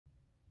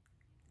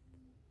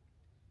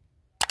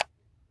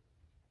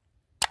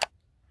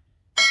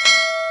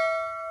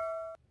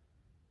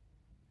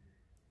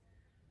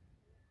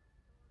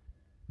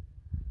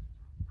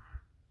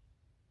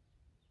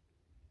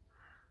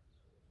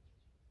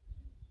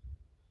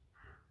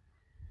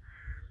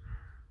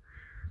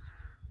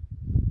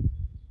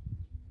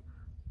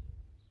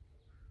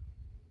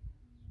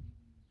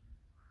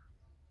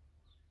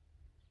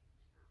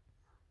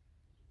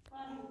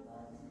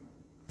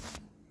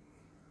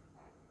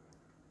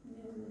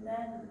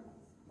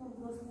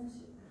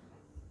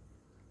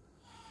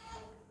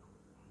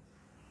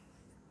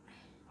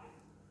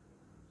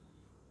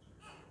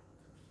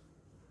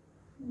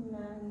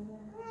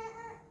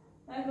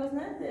Vai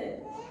gostar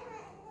dele?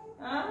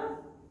 Ah?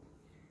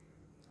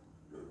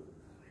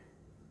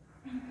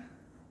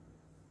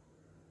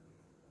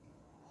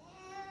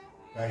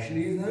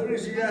 Aşırıyız ne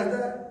uğraşacağız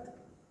da?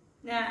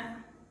 Ne?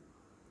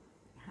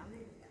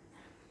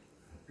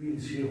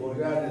 Bir şey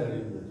hoca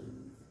ederim.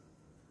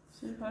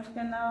 Şimdi hoş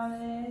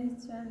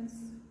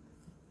geldiniz.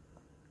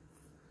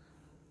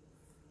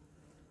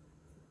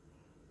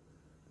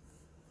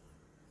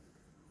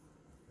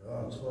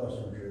 Ya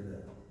çıkarsın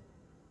şeyde.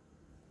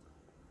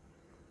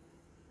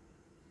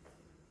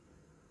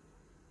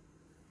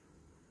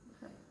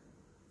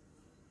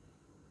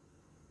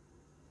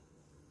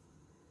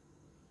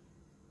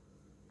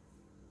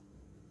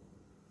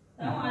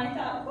 Tamam,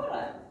 ayta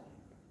akora.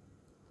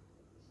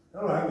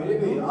 Tamam, hem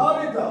biri bir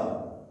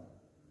ağrıda.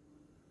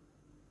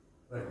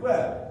 Bak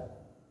be.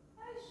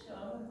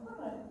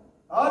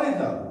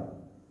 Ağrıda.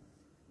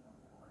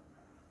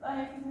 Daha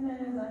hepsinin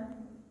elinde.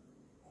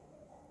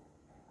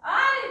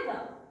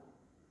 Ayta.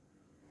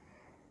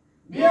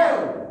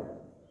 Miau.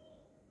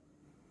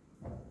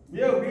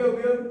 Miau, miau,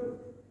 miau.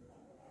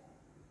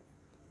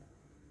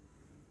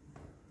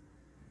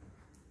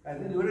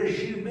 Hadi öyle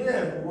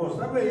şirme,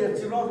 bozma be,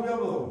 yetişmez mi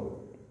yapalım?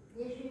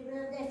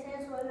 Yeşilbir'in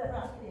desteği soruyor,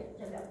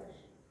 nasıl yapmış?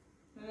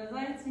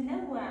 Vai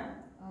ensinar o ar.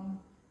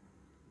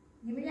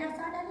 Yemin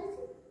etsene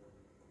nesin?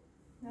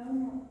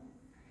 Não.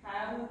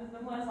 Ah, eu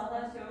não vou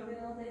saudade de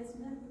eu não tenho isso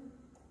mesmo.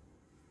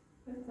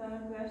 Então,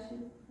 eu acho.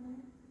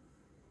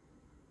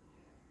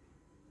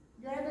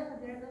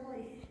 Gördün o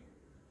iş.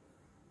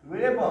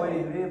 Böyle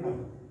yapalım, böyle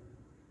yapalım.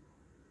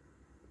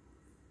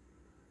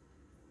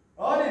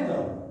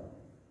 Ağrıda.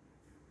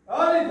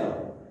 Ağrıda.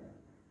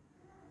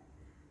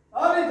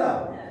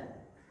 Ağrıda.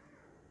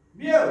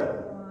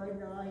 Miau.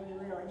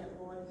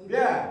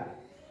 Bien.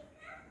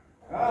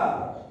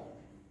 Ah.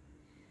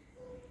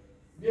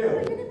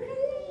 Bien.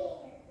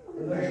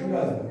 Da şu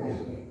lazım.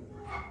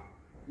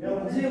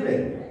 Ya bu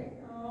zibir.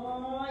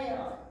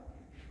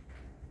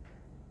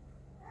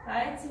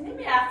 Vai ensinar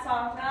me a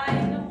saltar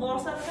e não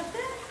gosta de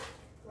café.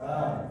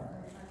 Ah.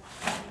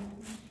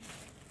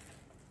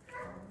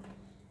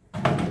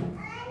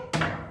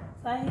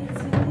 Vai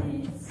ensinar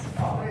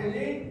isso.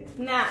 Aferin.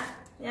 Não.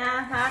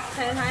 Ya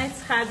hayır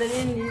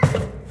çıkardın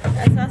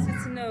esas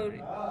için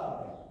öyle. Ah.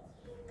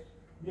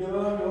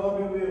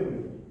 Yok.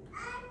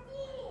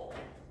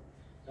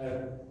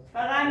 Evet.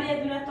 Param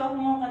yedine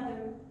tohum olmadı.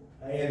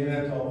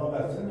 Yedine tohum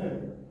baksana.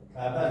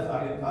 Kabel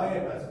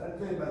sarıtayı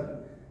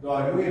baksana.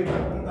 Doğruyu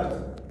baksana.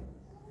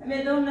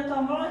 Medonne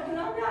tohum olmadı ki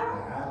ne oluyor?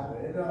 Ha,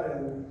 böyle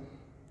doğru.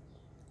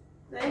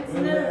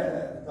 Zeytini.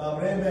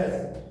 Tabre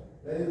bes.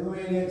 Böyle bu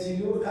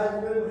yetişiyor kaç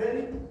böyle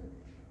böyle.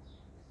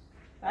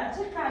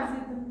 Açık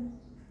kazıdım.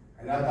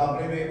 Hala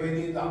tabre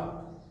böyle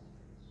tam.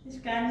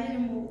 Hiç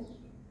kendilerim bu.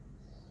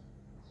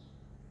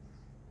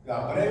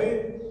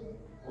 Tabre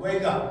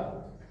ويدا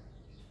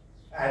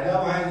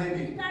أعلام هذه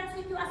بي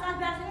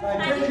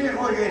كيف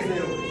يخرج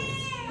يسير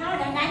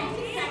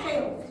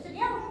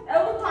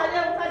Eu vou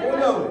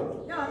ولو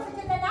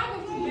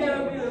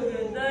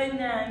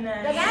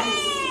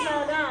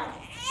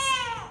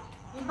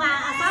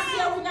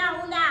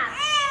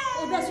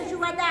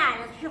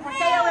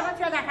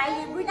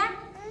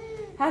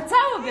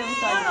هتصوب يا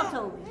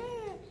مطالب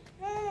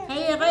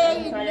هي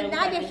غير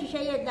نادي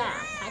الشيء ده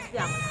حسبي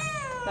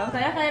لو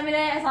طريقة يعمل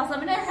ايه اساسا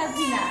من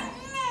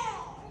الخزينة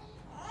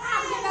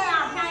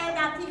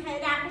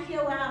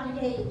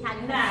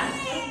نعم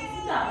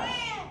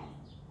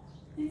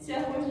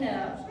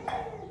يتشهرنا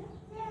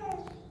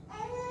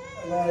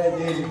لا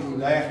يدين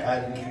لا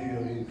يحتاج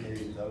يريد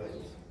كذا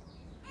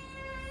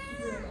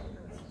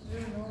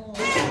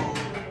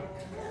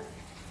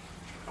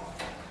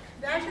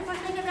ده شو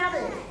فشل كده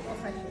عليه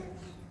فشل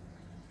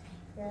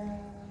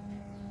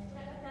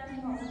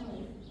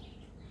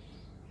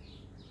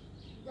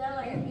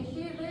ده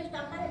يصير ليش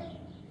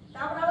تقل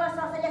طب لو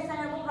اساس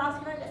السنه مو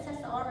راسنا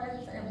الاساس اور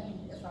السنه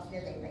مو اساس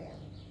ده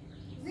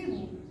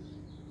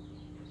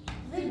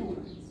زيبو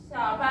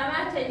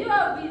فما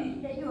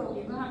تجاوبي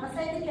تجاوبي ما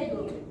قصيت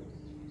تجاوبي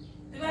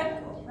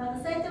تبكو ما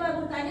قصيت ما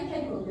قلت عليك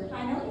تجاوبي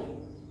فاهمني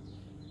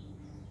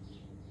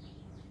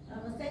ما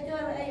قصيت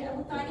اي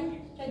ابو طالب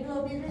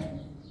تجاوبي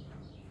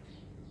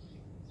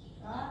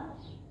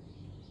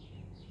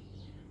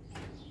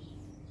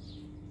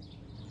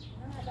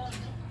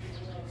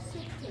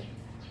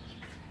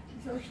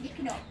So schlick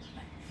noch.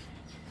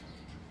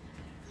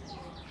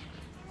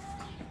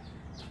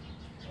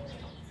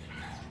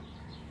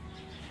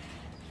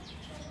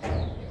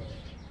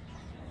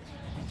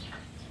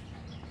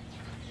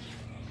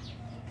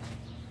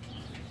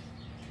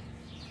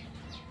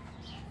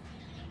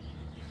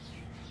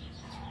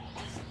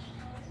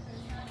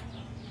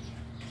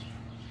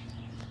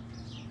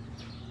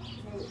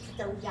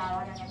 Từ giờ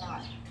ra nghe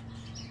nói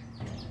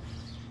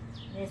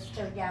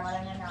từ giờ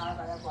ra nghe nói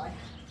gọi là gọi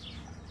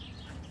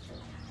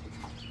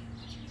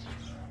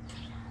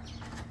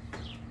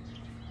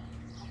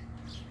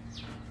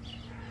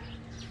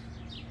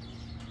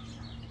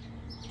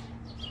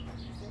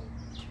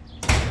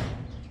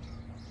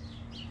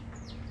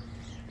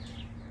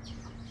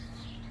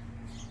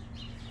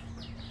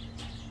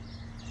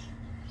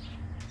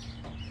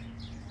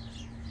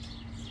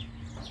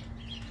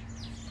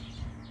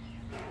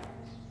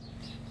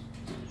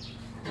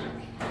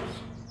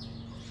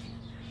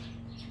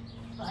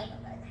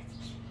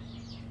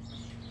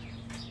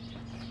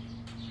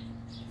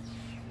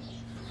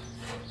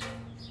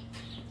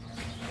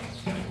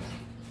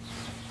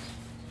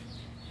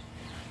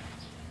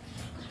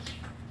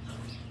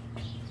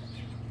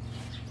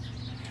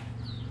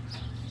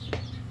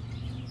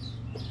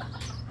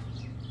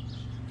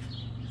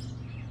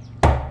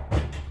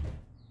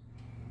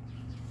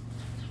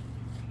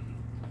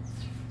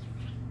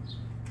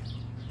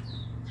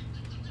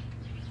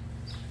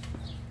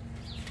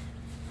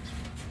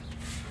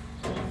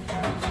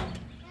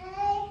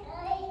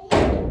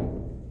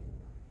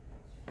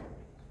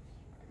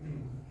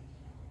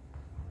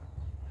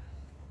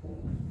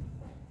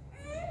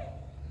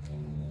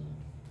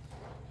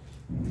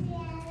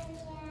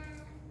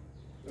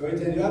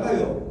entendi,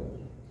 vai eu.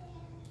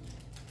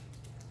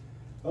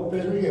 Então,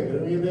 peso ninguém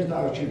vem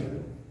dar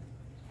Chile.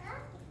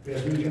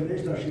 Peso ninguém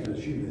vem dar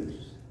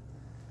Chile.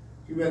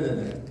 Que vende,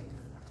 né?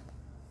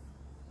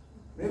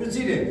 Vem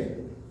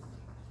Chile.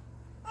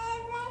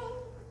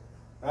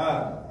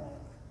 Ah.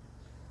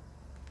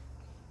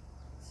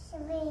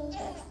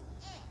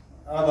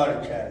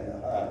 Abarcella,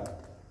 ah.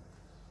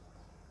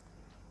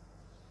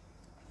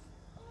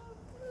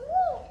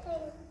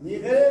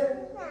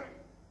 Nigere?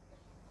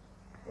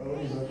 Oh,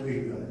 non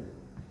rigo.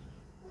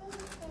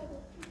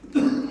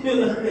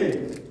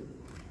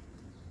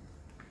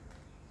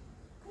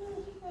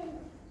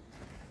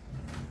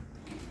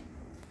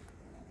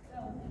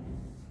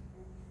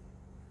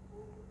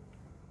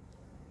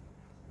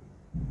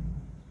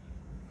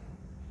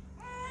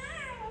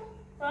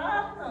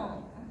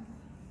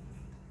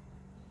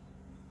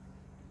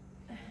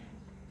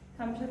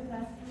 Come to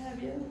class,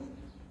 have you?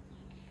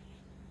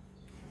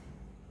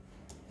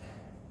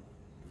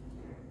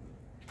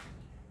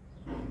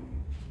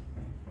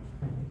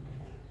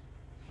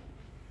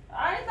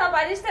 Anita,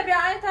 barista bia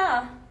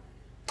Anita.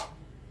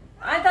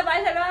 Anita,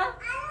 barista bia.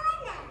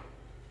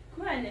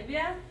 Come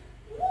bia?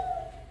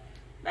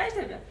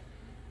 Barista bia.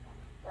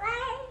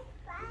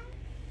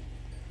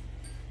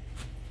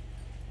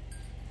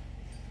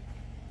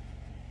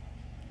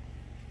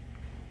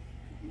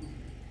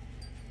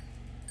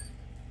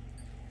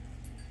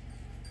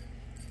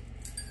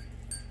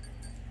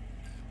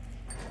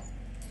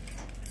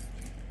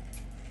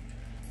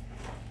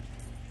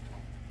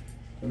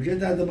 مش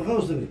انت عند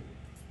مخوصري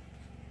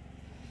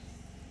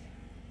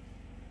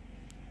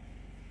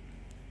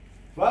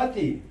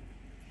فاتي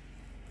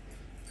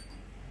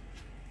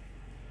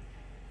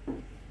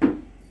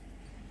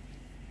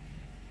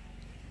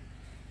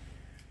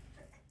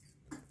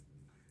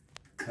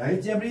هاي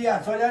تمري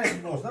احصل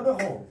عليك نوصل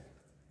بخو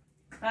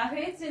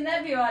هیچی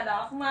نبی والا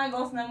آخو من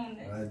گفت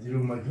نمونه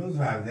دیرو مکروز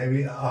فهم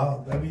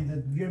دبی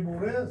دیگه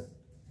مورس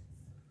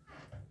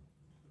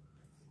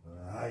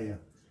هایا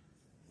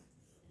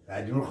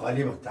نور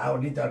خالی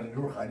بختاونی تا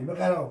نور خالی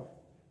بخرام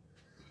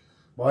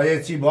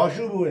باید چی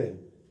باشو بوه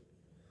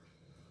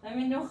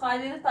همین نور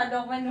خالی تا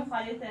لغمه نور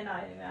خالی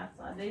تنایی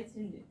میرسان دیت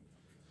چیندی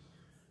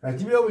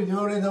هرچی بیاوی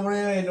دوره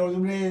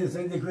نوردومره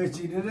سری دکوه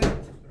چی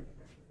نرد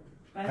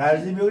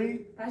قرضی بیاری؟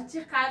 پس چی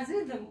قرضی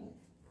دمو؟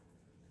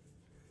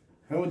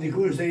 همون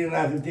دکوه سری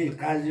رفتی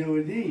قرضی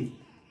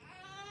بودی؟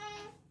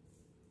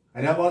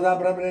 انا بازم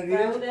برم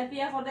نگیرم؟ بوده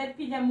پیه خورده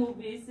پیل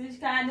موبیسش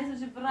که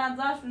انیسش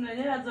برانزاش بونه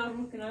لیر از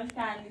رو کناش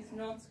که انیس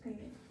نوتس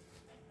کنی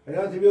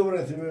انا تبیو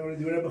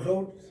برم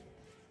بخور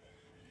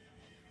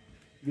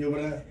بیو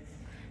برم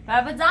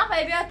و به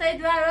جان بیا تایی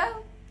دواره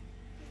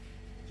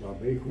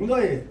جانبه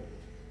کودایه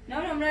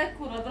نه نمره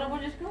کورا برا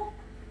بونجش کن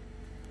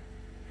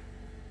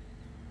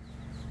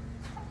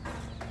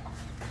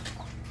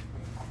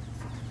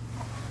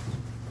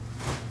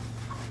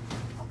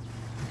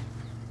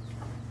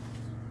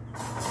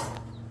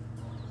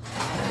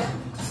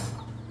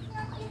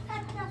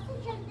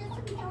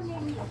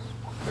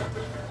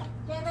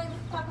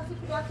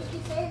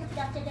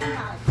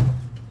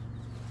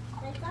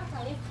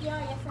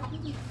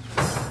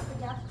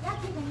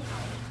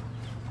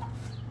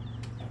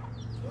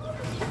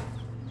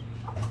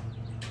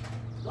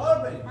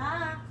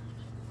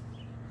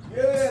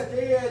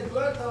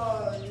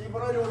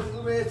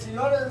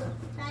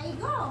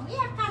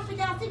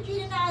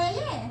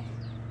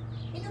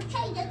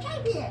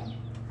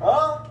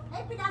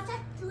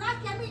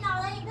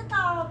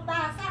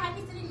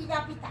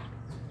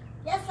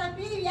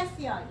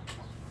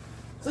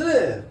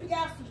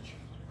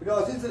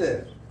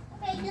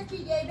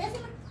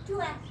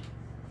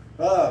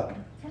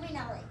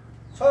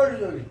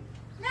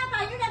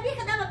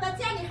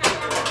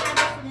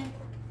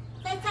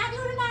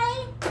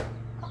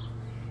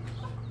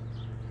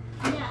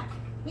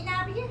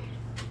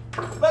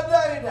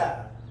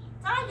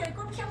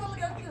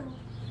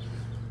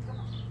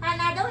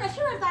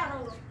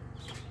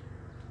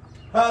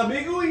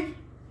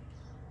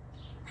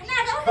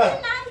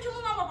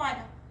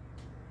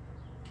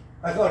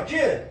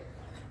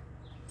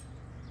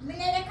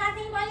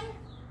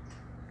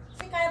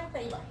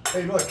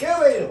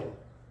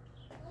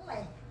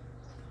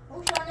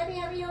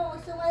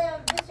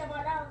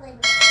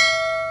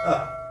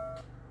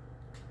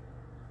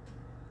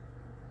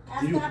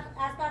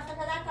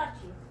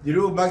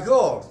دیرو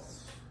مکو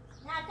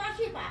نه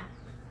کاشی با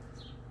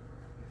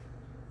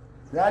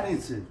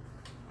یعنی چی؟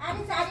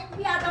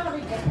 بیادم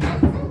ریگه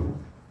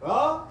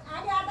ها؟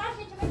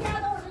 آداشی چه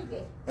بیادم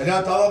ریگه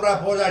انا تمام را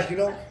پوزش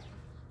کنم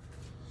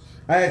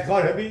های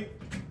کار همی؟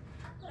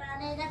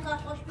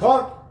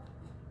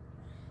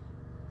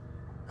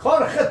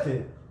 کار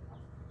خطه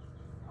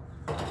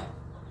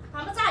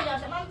همه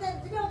سایاشه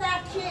من دیگه در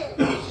چی؟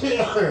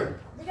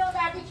 دیگه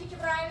در چی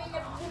برای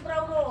این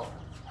برو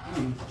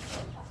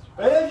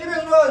اینا چی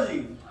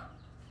بزوازی؟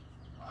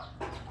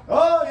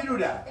 آه اینو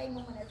نه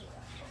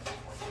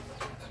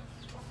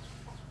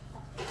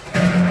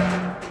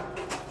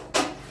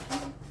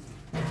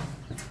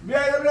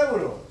بیایدم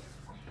نبرو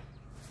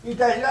این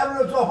تشنه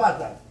برو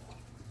صحبت هست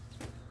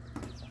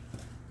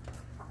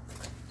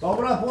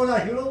Dobra,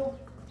 15 kilo.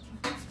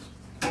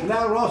 نه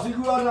راستی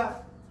گویا نه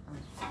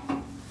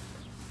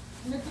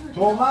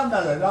تومن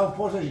نده نه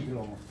 15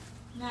 کilo.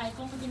 نه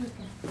کم بگی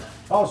میکنه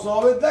تا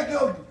ثابت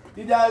نکن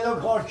این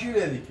ده کار چی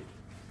ردی که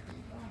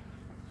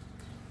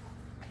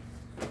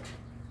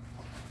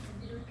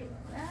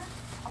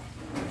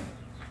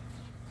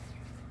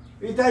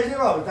این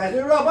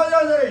تجربه را باید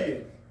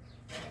یادایی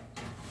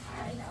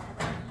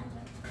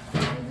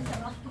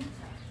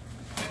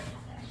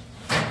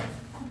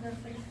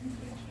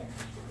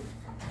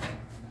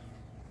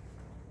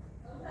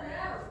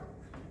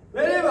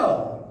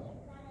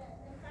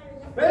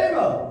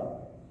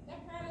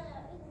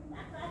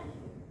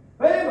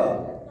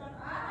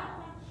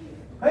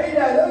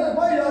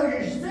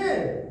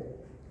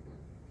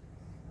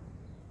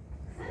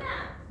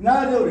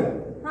نه دوره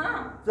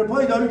تو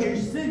پای دارو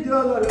کشیستی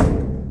کرا داره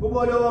با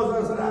بالا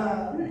آزار سنه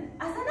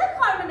اصلا نه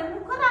کار منه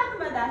ممکن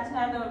رفتم در چه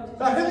ندارم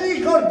بخیر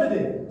این کار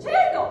بده چه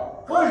دو؟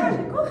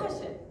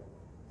 کوخشه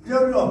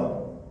جب را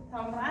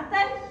تام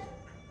رفتن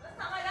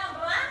سلام برام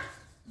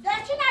در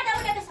چی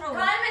نداره بسرو کار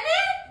منه؟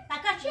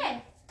 تکا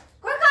چیه؟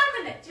 کار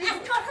منه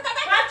از کار خدا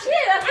در کار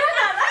چیه؟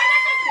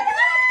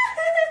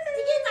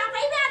 دیگه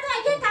زبایی برده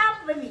اگه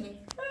تام ببینه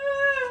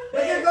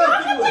بگه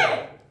کار چی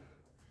بود؟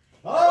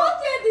 خود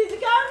کردی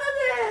کار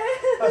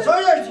نده از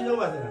های یک چیز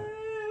اومده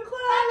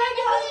خدا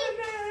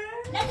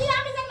نگی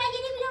هم بزن مگه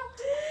نمیرم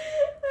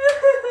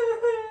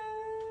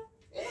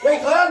بگه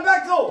کارت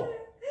بکن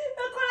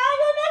قرآن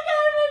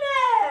نکر منه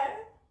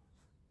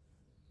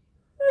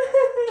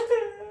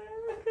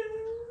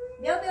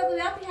بیا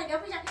پیشن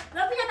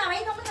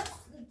تمایی کنم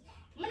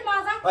من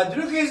مازم و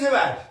درو کیزه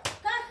بر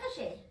کار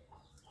خشه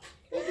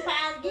یکی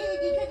پرگی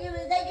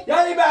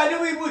یعنی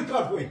معلومی بود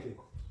کار کویته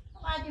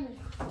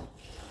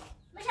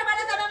میشه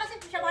بالا تبا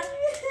مسید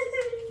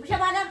میشه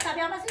بالا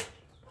تبا مسید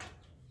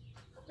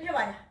میشه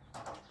بالا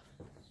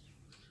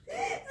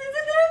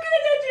زدرو کنی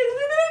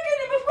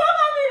بکو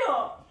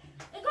مامیرو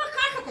این کار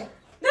خطه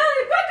نه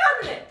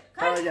بکامله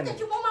کار خطه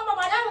چون ماما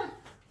بالا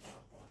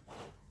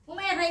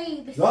ماما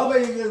رایی بس یا به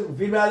این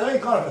فیلم ادایی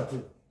کار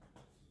خطه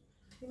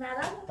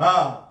بیمارم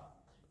ها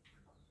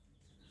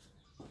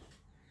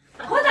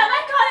خدا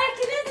من کار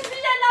کلیدی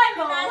میشه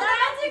نگو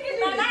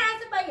بیمارم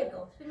از باید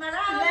گو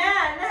بیمارم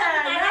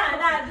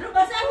نه درو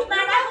بسه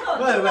بیمارم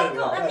بله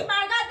بله وقتی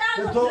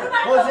مرگا تو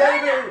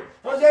دارم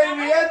حسین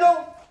میریدو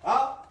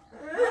ها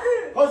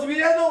حسین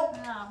میریدو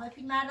نه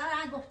بیمارم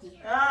هم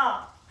گفتی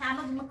آه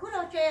تمام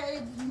مکورو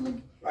چه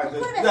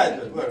مکورو نه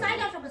بس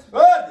تایگاشو بس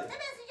بله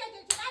نمیسی که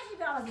نجی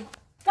بیازی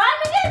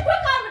کامله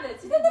کامله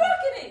چی درو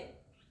کنی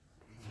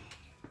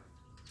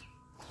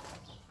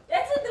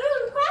یکی درو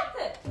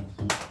کوته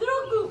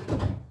درو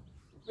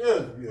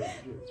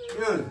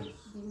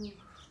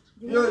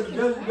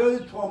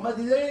بیاد تومه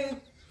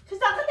دیده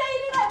Kızakı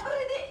değilim ben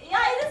burada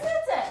yayını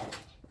sırtı.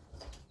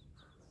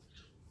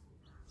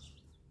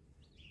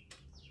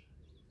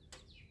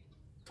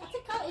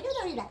 Artık kal ediyor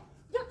da öyle.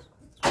 Yok.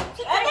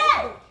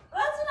 Öyle.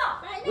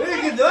 Rotuna. Buraya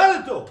git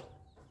dönelim tu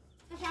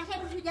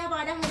Şaşa bu şuraya bağda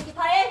hareket.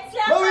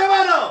 Payetler. Baba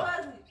yamana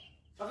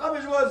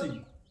Akamış vazi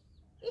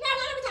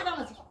İleride bir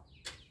tabamız.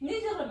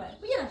 Ne diyorum ben?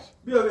 Bu yanaş.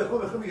 Biyo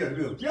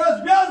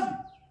Biyaz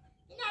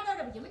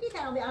İleride bir cimri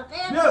tamam bir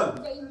arkaya.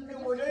 Biyo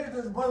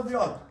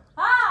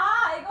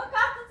Ha, ego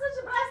kalktı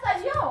saçı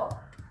bıraksan yok.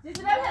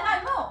 Ciddiler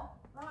hemen bu.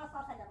 Bana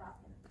salsa da bak.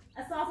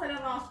 Esas öyle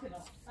rastgele.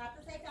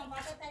 Batı saytan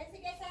batı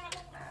terisi geçse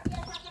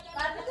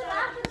Ben de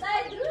rahatım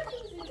ben duruyorum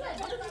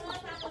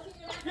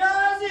size.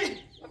 Biyazi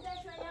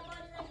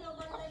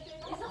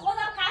İşte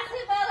kodan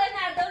kasır bağlı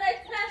nerede ona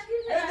ihtiyaç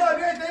Ey girmiyor. da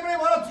bir temre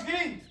bana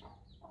çıkayım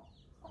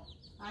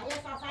Hayır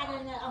salsa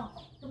da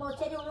tu mau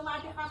cari ulu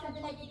mati khasan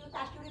dina jadi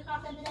tasuri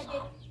khasan dina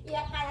jadi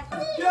iya kayak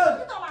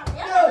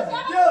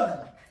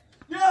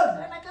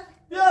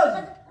Biyaz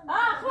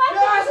Ha, kuvvet.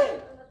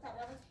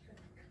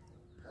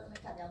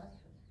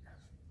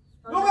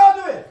 Ne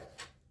yaptı be?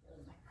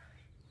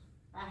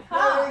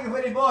 Ha.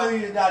 Beni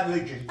boyu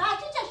derdi ki.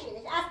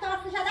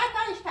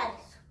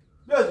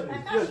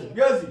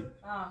 Biyazi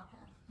Ha.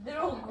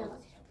 Durum.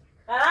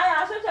 Karay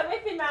aşağı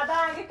çabuk filmlerden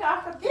hangi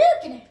kalktı?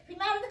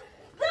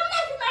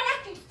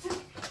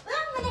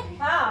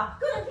 Ha.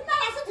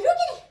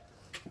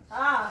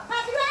 Ha.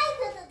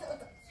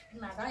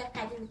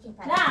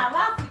 Ne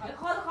var?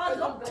 Kod.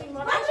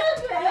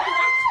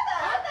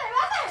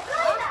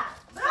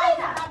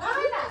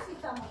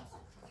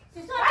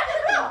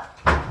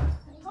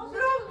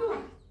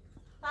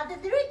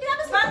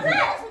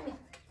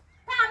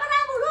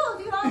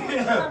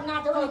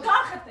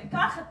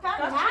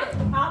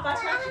 Ha,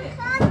 başka şey.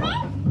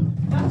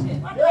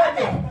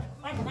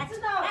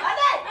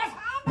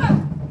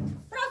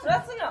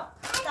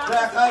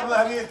 Ya kalbi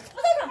hani.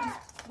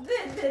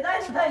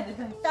 Dai.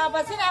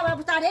 Tapasnya apa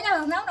putane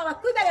na na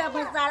waktu beri apa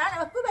zara na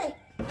waktu beri.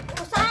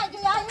 Usaha itu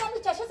ya ini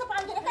cesnya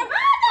sepanjang kan.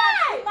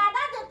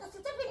 Mana tu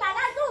situ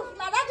mana tu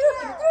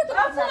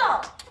dulu.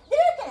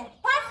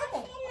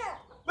 Pasate.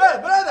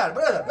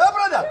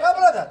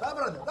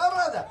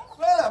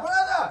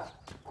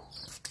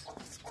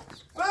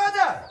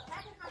 Brother.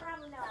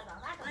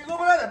 You go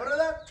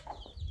brother.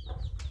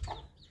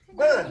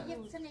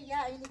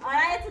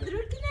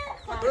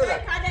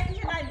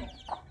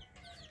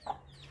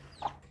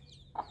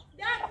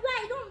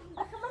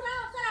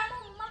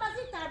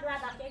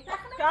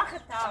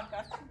 كاخر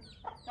تاكل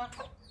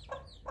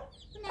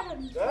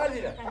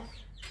دادينا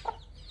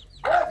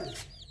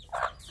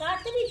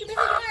काटती भी चुपे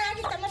से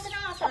आगे चम्मच ना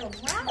आता लो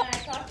हां मैं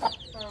काट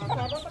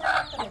साबो पर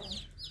आता लो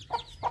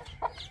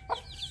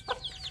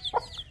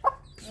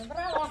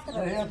बड़ा वाट लो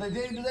هي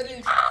تجي بدري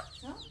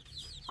हां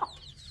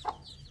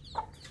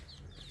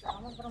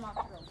सामो पर मार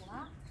लो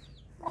हां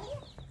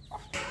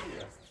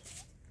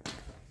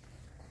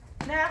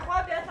نه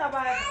خواب یا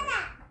تباید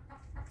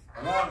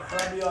ما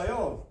خرابي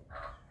ايو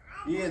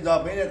یه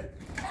دابیر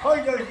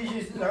های جایی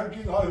چیزی هم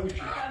کی های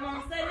هوشی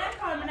تمام سر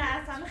نکن من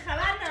اصلا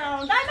خبر ندارم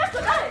دای مکو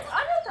دای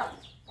آنو تا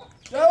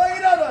جوابی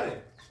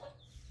نداره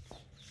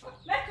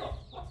مکو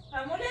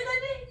همونه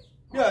دادی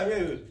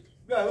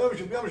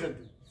بیا بیا بشم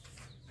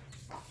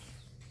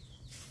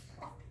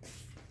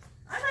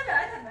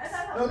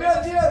انا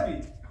بیا بیا دیر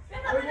بی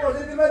بیا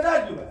دیدی من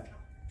دادو بیا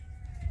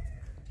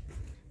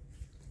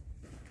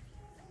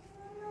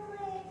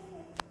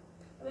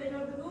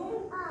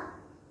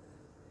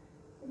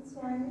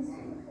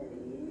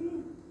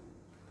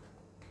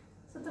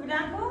Sotto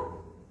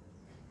bianco?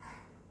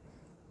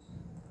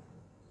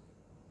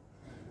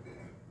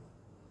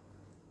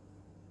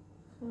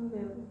 Non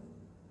vedo.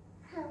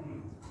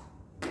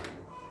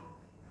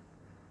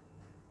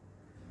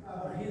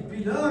 خیلی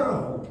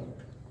پیلارو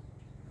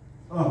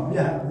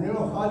بیا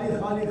نیرو خالی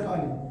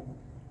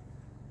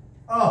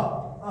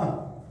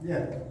بیا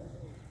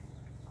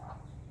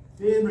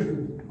این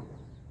مشکل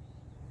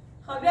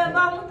خب بیا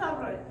با اون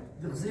تابروی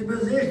تقصی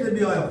بزیش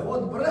بیای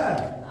خود برای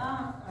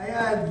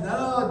ایا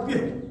نراد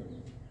بیا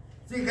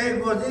سی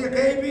که گرده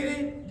که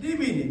بیری دی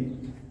بیری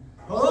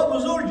حالا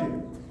بزرگی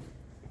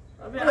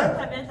بیا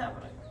طبیعت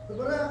تابروی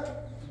برای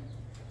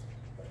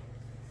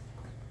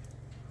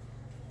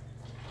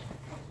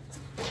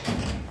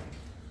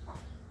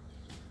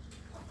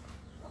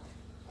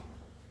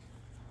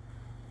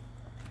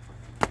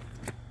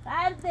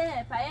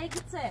برده پایه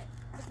گیتسه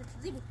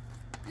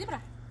زبرة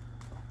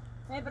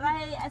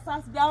برای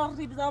اساس بیار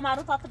ریب زمان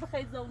معروف حتی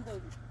بخیر زون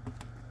دودی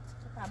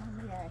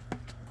تعمل لي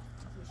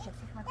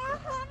الشفيق ما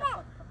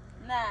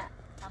نه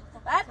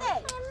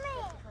برده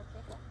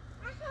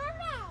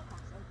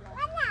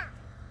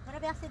انا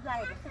بيصيد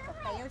علي بس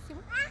طيب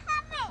سيبو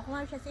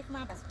ما مش هسيخ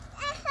ما بس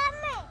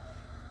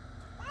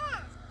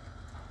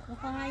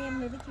وكان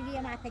يوم اللي كذي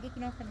ما تجيك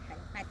نوع من حاجة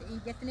ما تيجي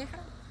جتني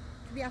حرام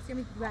بيصير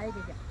يجوا علي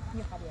جدا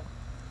يا خبير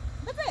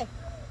بس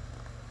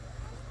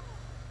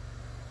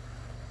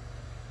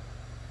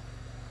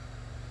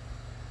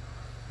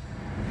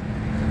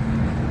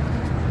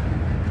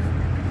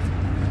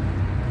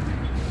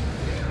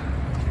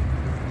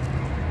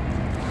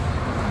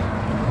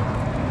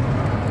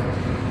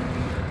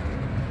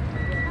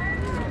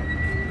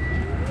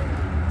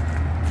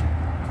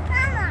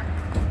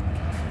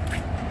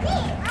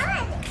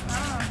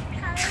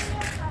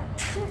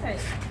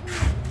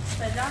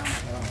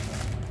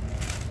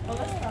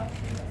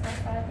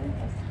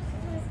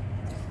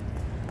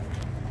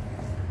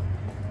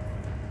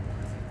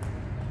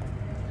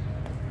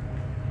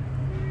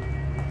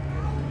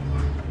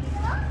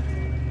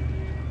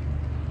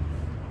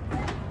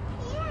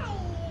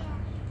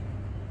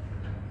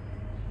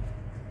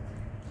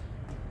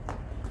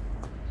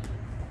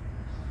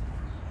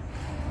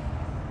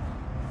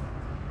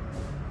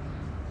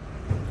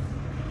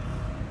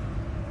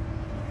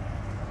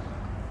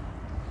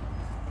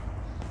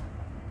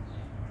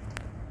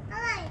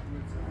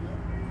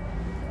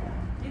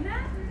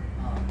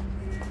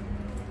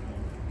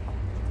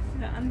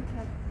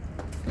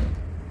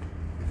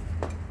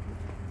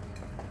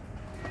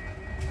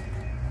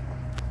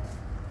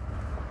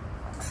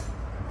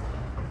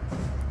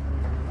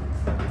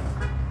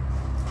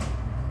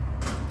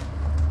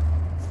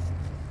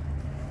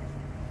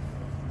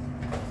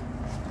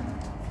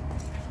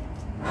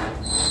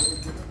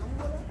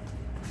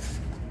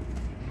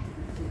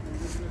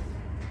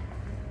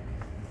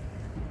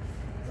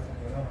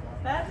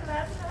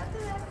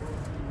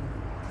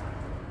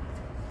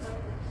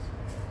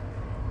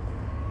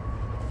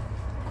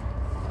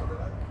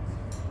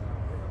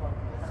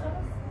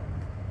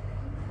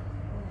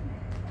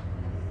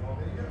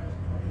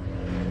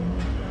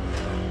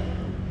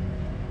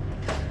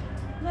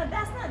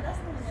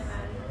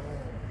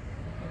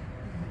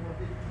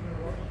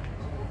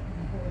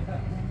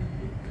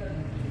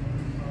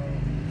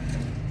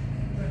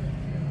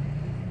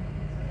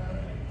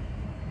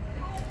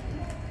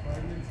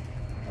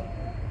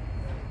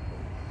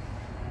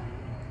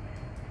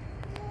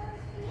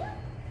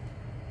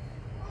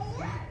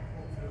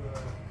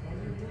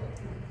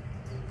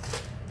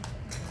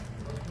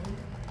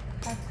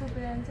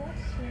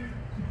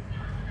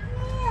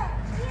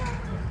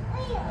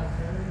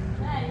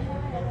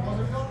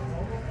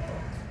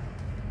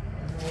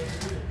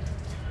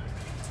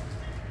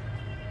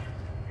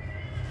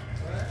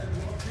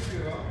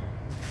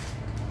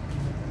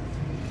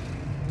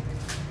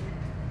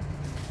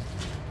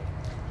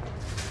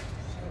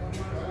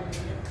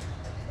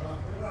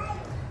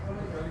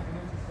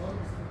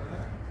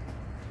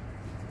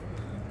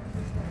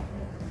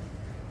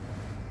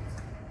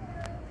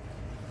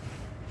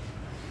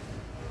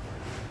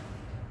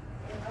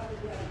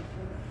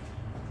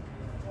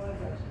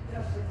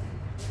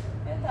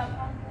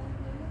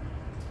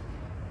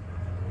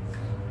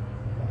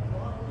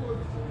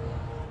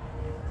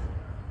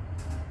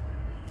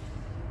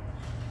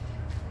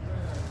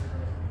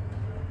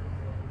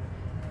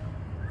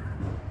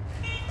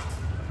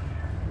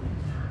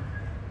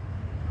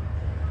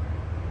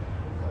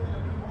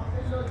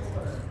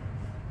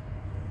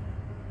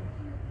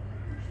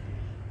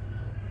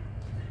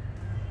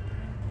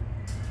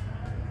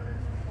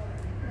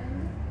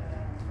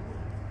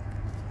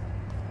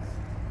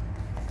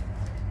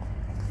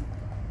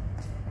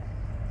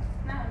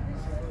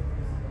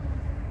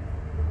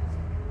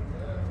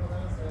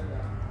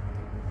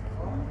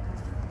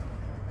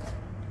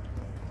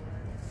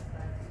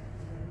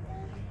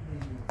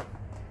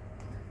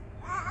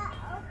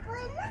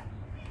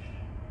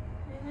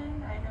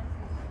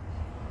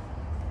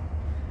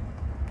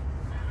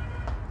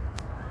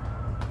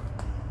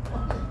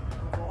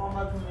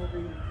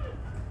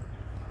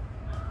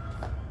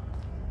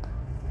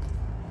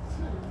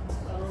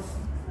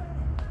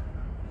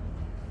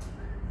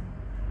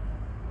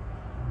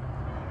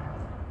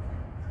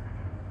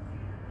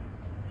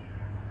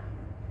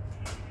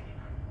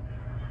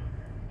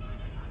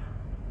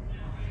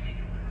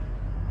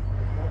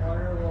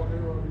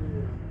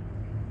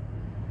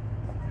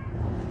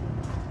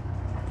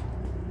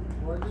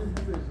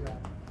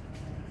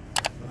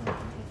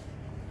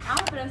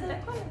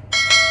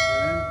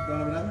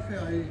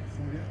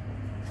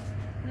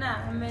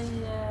نه من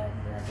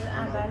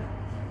اول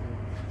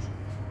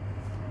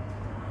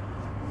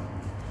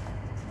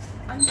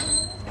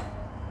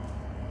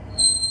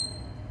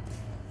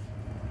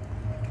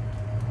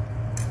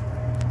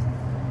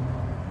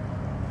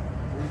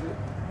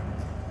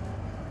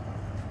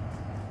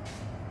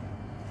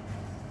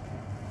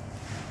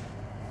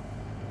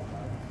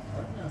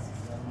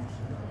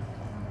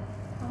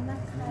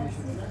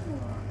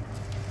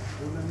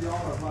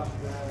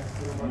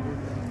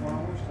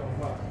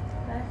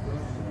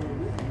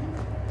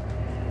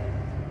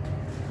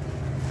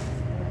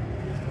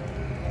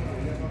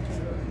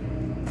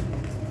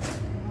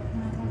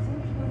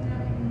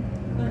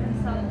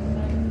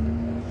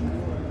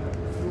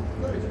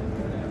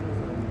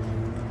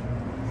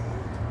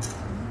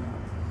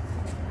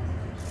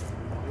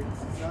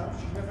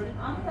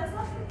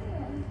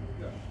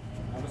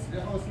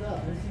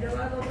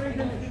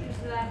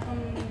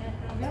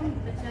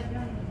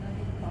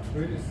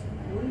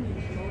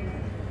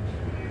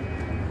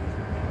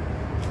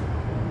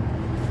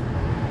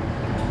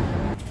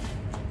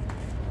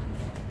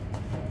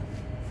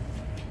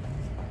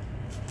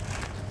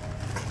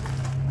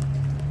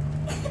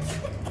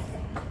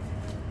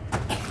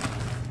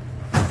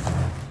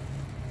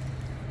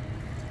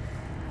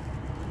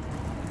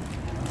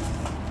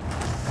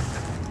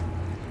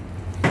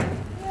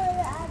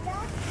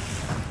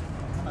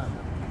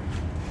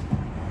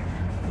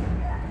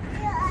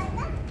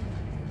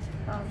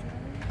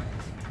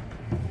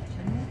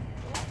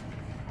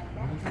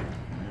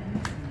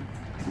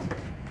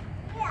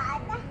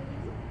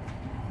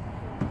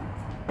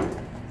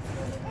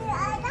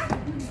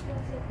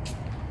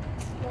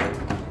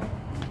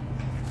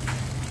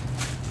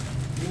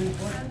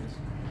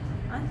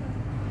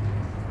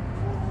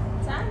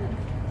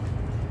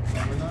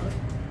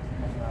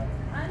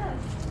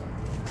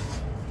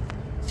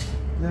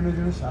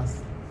نمیدونه 60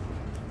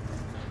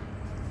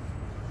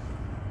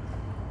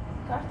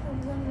 کارت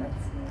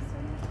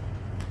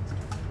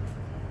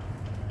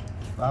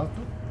بزنم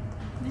تو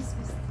 20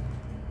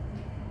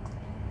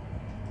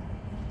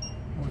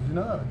 موزی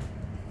نداره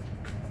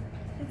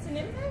هیچی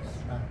نمیدهش؟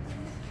 نه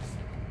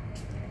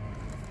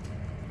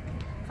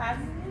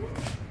خرزی نمیده؟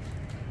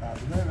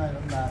 خرزی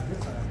نمیده نرده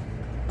سرم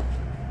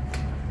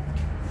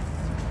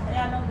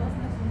الان دوست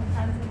نشون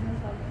خرزی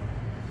نمیده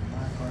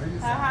من کاری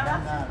نیست هر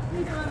وقت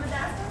میدونم به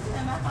دست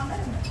نمیده من خواهم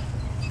نمیده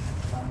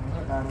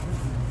من قرده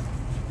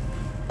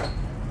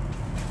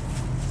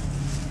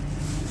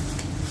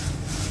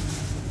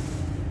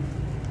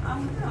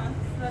آمودان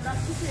صدا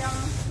کسی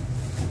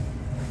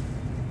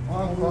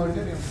ما هم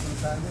کارگریم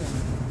سنده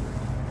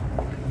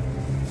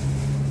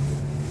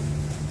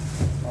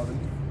آبی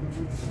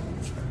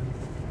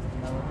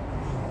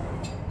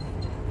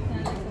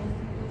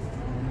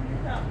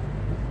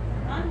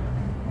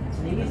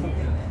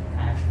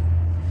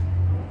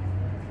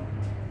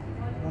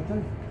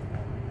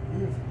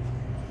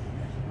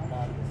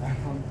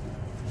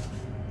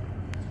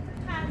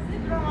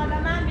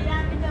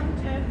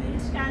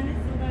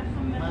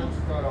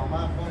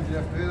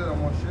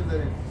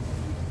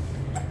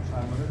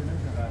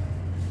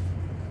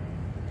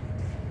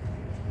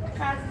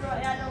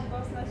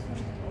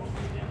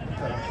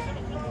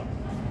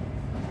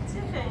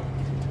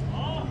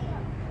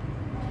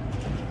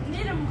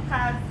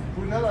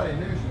پول نداری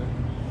نمیشه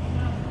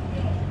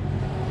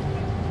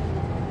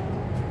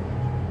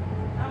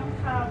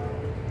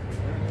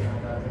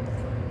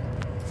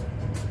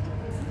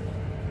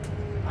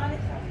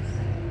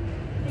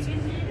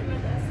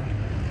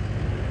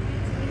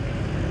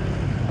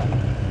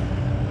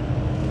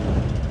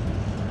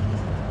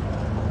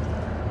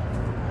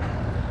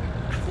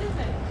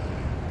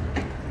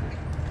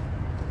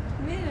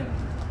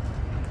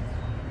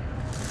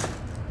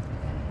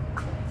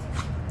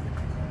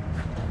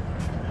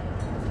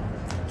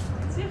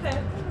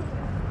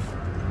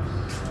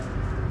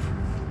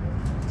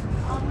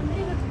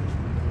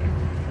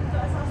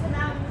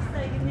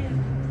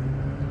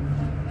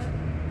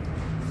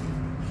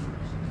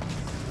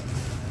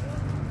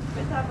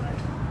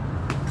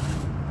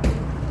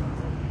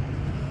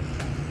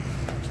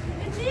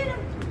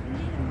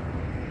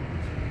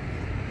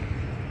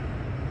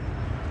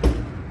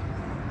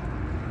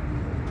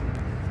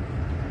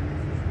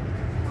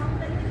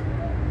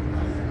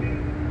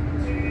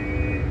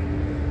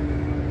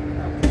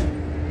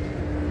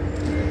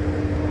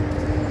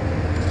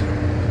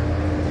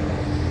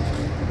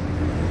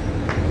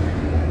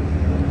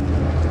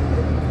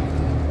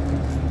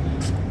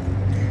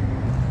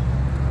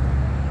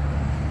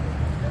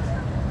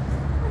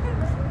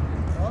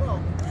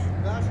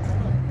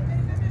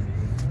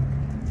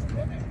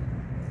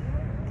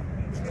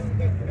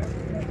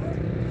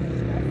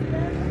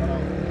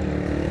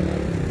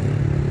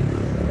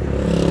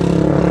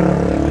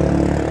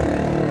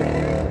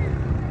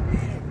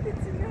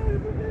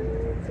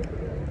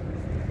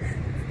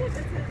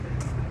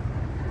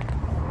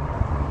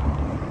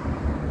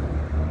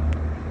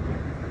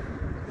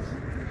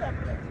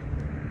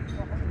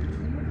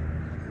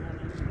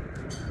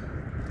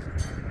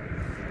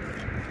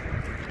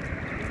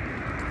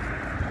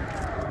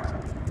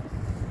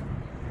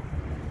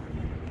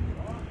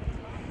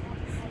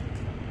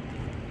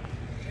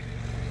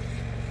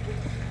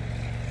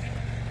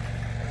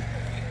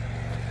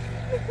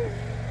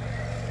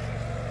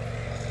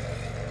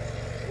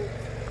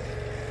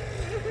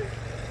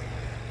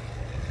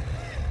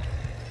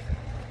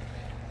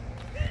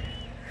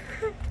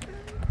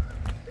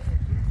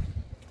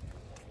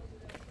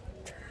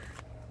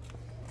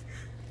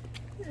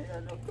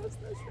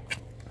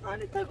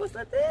Anita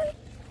gostate?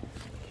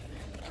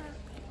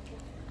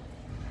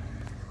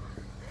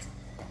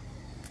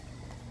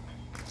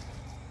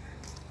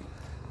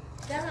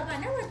 Dah apa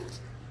nak buat?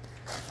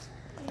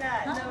 Nah,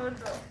 no.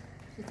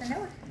 Kita nak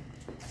buat.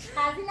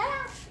 Kasih lah.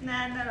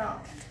 No.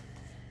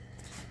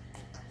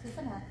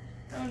 Kita nak.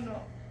 No.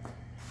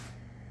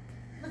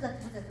 Betul.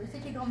 Mesti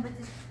kita orang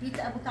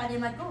kita Abu Talib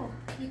mago,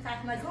 kita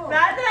mago.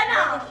 Berada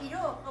nak.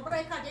 Shiro, apa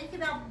yang kau jadi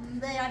kita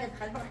berada di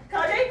kalbar.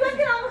 Kau jadi kau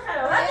kena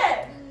berkhara, ada?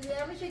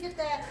 Ya, mesti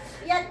kita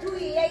ya tu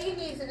ya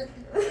ini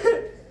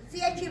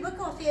siapa cuba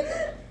kau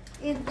siapa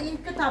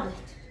ini kitab.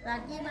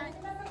 Lagi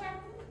mana?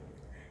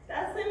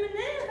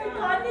 Tasmine,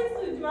 kau ni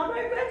suj, mama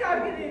ikut kau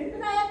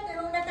kiri. Nah, ya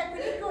terus nak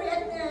kiri kau ya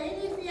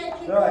ini siapa Ya,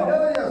 cuba. ne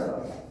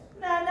yapıyorsun?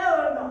 No,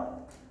 orada.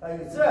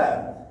 Hayır,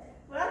 sen.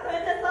 Murat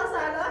öyle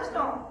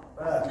sasarlaştım.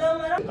 Ha.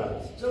 Numara.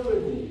 Çok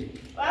iyi.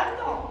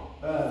 Pardon.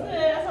 Ha.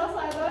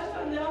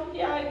 Sasarlaştım. Diyorum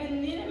ki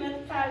aygınlığını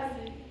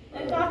metkarzi.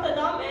 Ekart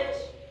adamış.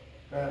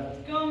 Ha.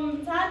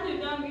 Gom sadece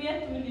gom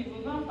yetmedi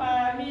bu. Gom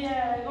parami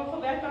gom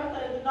خب ekart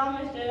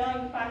adamış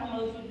diyorum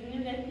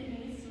fahmazudini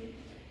letilisi.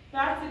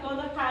 Artık o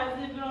da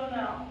karzi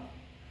brona.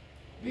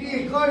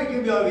 Bir kar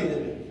ki bir abi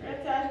dedi.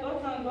 Ertaş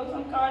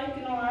gotun kari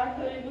ki no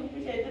artık bu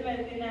bir şey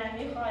demedi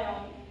ne khayam.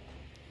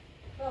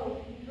 Betul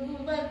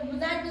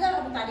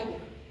Abu Talib.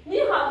 Ni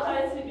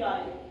halkası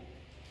gayet.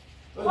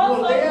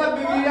 Ortaya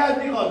bir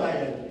biraz bir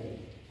kazaydı.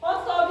 O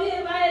sabi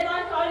ve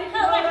eden kari ki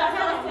no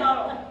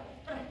artık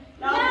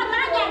Ya,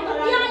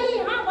 mana dia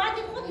ini ha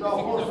wajib kau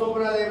Ya o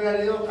sobra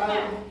devleri yok.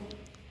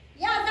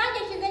 Ya sen de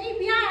şimdi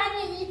bir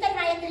hani ister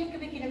hayatı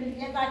gibi kimin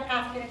ya da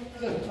kaskerin.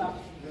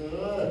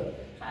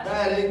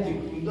 Ben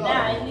renkli kunda.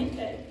 Ne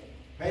nite.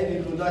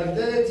 Haydi kunda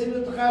de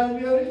şimdi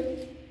tıkanmıyor.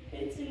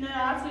 İçinde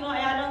artık o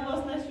ayarın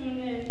dostuna şunu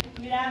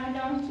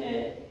miramidan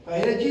ki.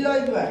 Hayır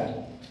cilaydı ben.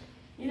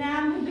 Yine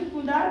hem bu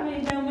kudar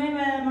ve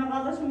devme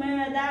mağaza şu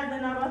meyve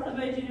derdi nabata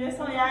beceriyor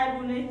son yay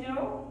bunu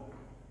ediyor.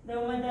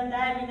 Devmeden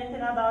der milletine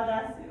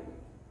davranıyor.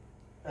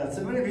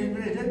 Asımını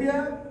bilmeyeceğim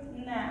ya.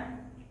 Ne?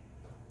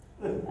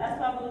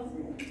 Asbabınız.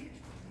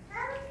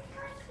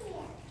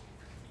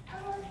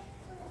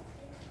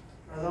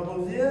 Adam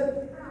bozuyor.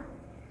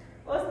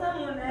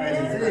 Osman mı ne?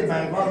 Hayır size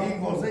ben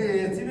bakayım olsa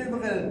yetimi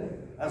bakın.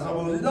 Asam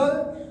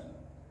bozuyor.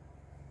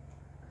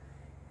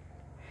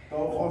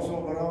 Tamam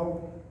korsun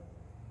bravo.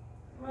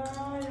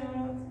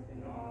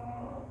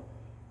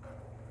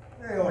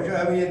 O şu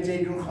hem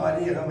yeteceğin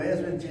hali hem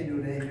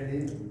yeteceğin ne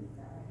kadar.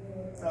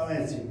 Tamam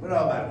etsin.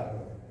 Bravo.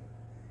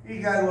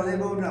 İlk ay oldu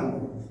bu ne?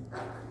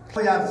 O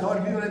ya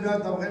sor bir öyle bir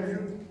adam hemşire.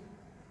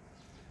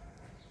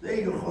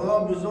 Değil ki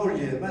Xuda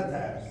buzurge, من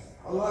ترس.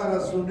 خدا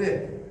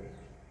رسوله.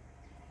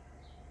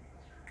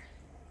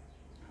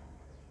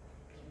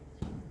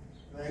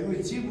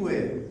 میگوی چی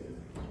بوده؟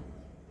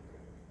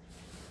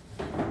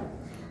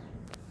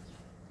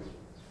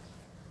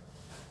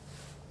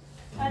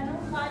 خانم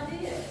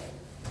خالیه.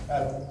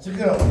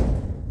 چیکار؟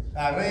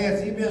 اگر یه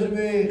چی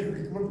بیشتر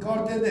من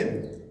کارت دادم.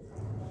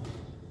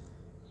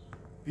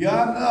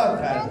 بیام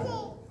نه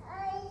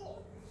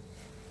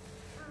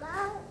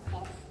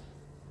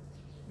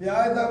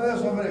بیا ایتا بیا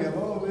سفره بیا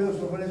بابا بیا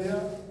سفره بیا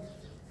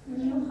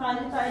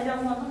خالی تا اینجا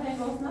اومدم خیلی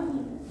گفتم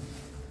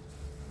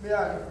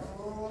بیا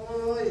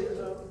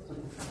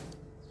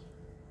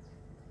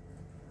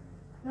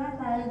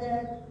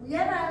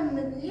Ya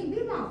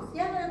bilmem.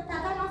 Ya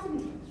tata nasıl bir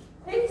şey?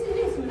 هیچی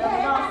نیست میدم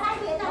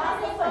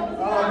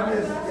آه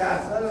نیست یا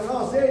سر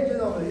راسته ایچی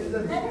دامه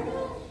یزد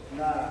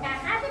نه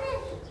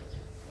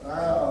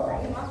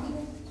آه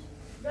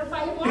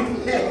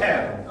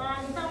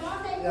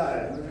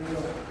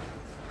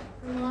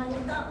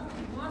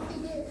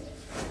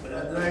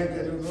برادرای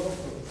که رو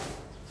گفت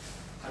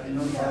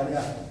اینو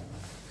خالیا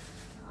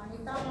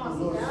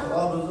بزرگ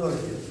خدا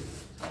بزرگه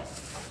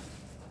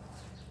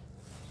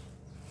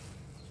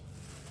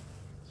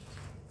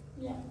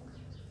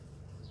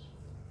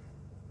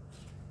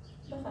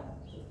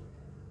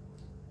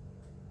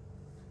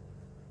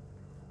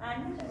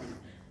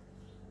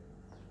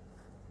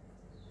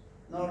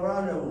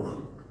نارانه او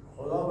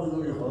خدا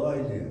بزرگی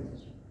خدایی ده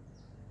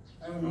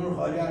همین نور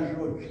خالیان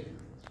شد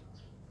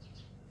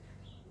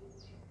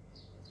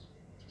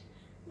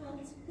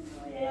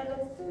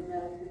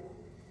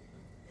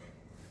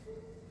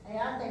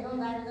Ya tengo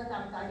ganas de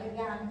cantar y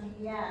ya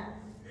ya.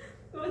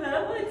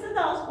 Mesela bu ikisi de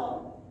aşkım.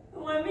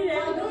 Umarım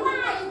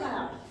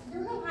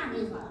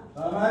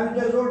ama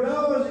bir de zor ne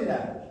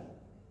olmasıyla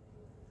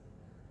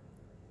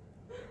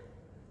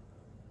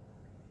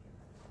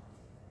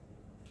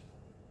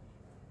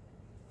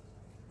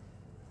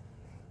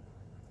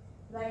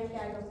Vai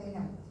chegar você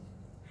não.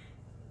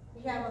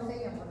 Já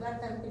você não, lá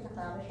tá no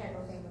pica-pau, vai chegar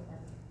você não.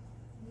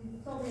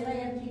 Sobre lá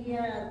eu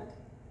tinha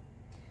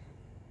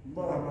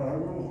بابا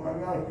نور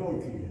خالیان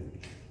شد که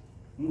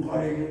نور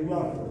خالیان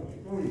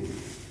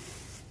شد